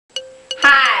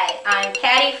I'm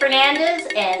Patty Fernandez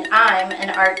and I'm an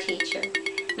art teacher.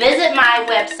 Visit my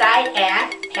website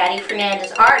at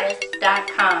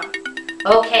pattyfernandezartist.com.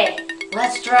 Okay,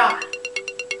 let's draw.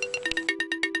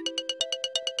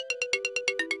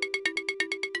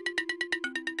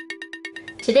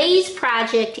 Today's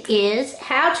project is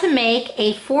how to make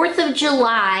a 4th of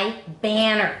July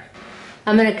banner.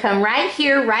 I'm going to come right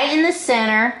here, right in the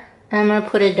center, and I'm going to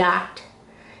put a dot.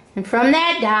 And from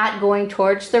that dot, going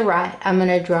towards the right, I'm going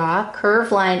to draw a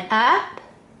curved line up,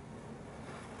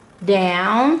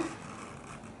 down,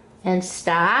 and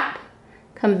stop.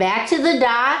 Come back to the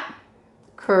dot,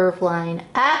 curved line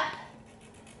up,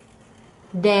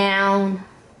 down,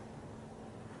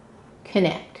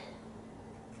 connect.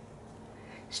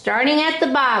 Starting at the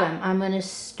bottom, I'm going to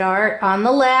start on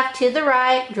the left to the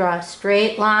right, draw a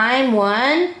straight line,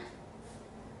 1,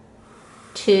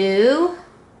 2,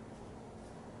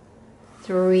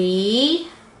 3,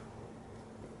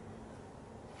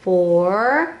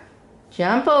 4,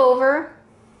 jump over,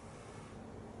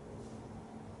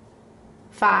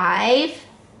 5,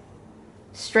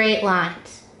 straight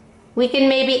lines. We can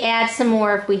maybe add some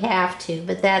more if we have to,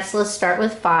 but let's start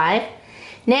with 5.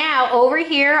 Now over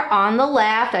here on the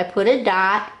left, I put a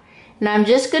dot, and I'm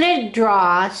just going to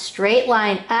draw a straight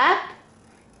line up,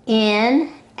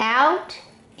 in, out,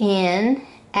 in,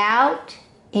 out,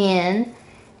 in,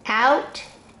 out,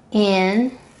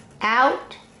 in,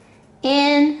 out,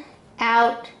 in,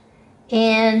 out,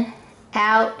 in,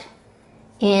 out,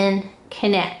 in,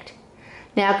 connect.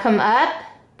 Now come up,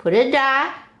 put a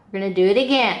dot, we're going to do it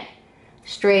again.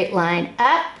 Straight line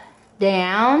up,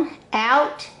 down,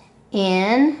 out,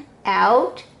 in,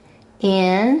 out,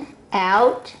 in,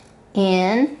 out,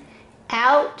 in,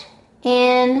 out,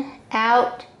 in,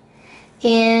 out,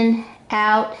 in,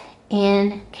 out,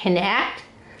 in, connect.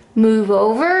 Move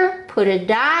over, put a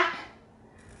dot,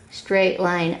 straight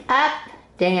line up,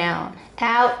 down,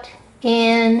 out,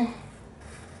 in,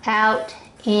 out,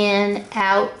 in,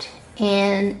 out,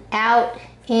 in, out,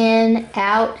 in,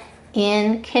 out,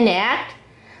 in, connect.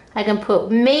 I can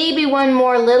put maybe one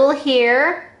more little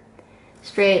here.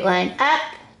 Straight line up,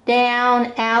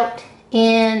 down, out,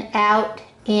 in, out,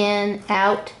 in,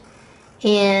 out,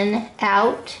 in,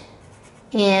 out,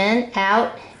 in,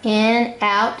 out, in,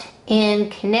 out, in,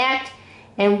 connect.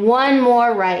 And one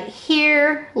more right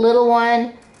here, little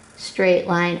one. Straight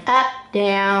line up,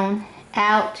 down,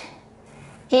 out,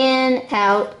 in,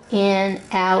 out, in,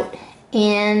 out,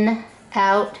 in,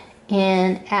 out,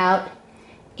 in, out,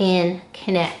 in,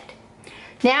 connect.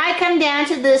 Now I come down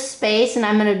to this space and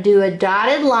I'm going to do a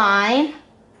dotted line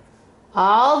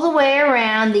all the way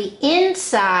around the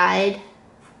inside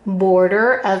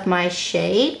border of my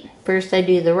shape. First I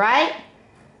do the right,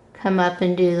 come up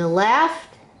and do the left,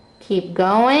 keep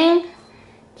going,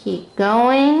 keep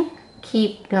going,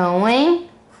 keep going.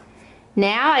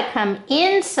 Now I come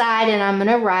inside and I'm going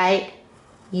to write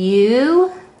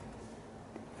U-S-A.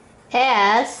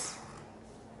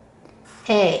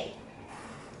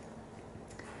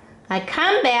 I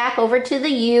come back over to the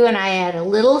U and I add a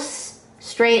little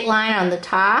straight line on the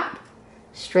top.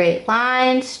 Straight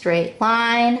line, straight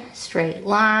line, straight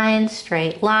line,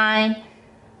 straight line,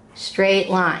 straight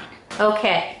line.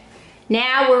 Okay,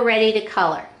 now we're ready to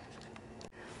color.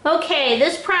 Okay,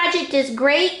 this project is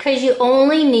great because you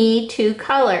only need 2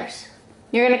 colors.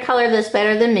 You're going to color this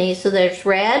better than me. So there's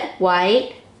red,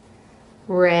 white,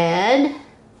 red,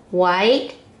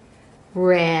 white,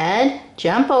 red,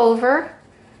 jump over.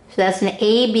 So that's an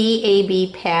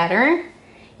AB pattern.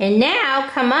 And now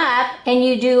come up and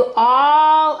you do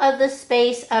all of the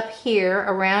space up here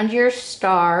around your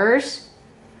stars,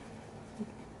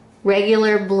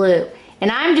 regular blue. And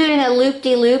I'm doing a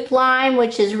loop-de-loop line,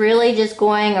 which is really just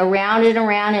going around and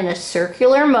around in a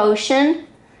circular motion,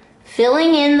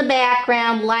 filling in the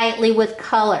background lightly with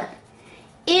color.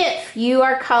 If you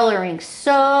are coloring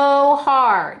so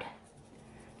hard,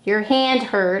 your hand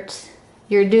hurts,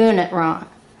 you're doing it wrong.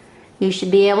 You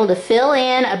should be able to fill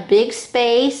in a big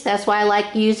space. That's why I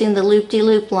like using the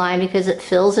loop-de-loop line, because it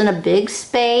fills in a big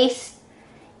space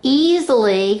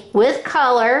easily with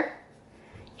color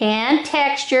and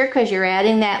texture, because you're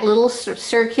adding that little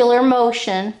circular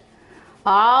motion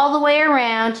all the way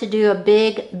around to do a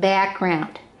big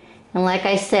background. And like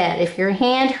I said, if your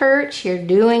hand hurts, you're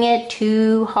doing it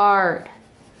too hard.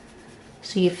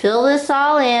 So you fill this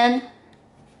all in.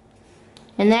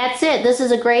 And that's it. This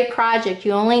is a great project.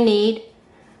 You only need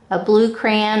a blue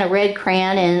crayon, a red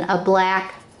crayon, and a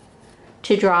black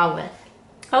to draw with.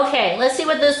 Okay, let's see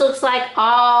what this looks like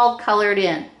all colored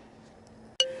in.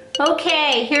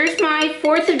 Okay, here's my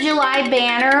 4th of July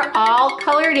banner all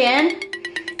colored in.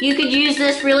 You could use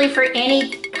this really for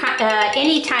any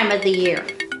any time of the year.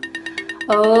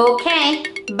 Okay,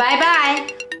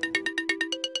 bye-bye.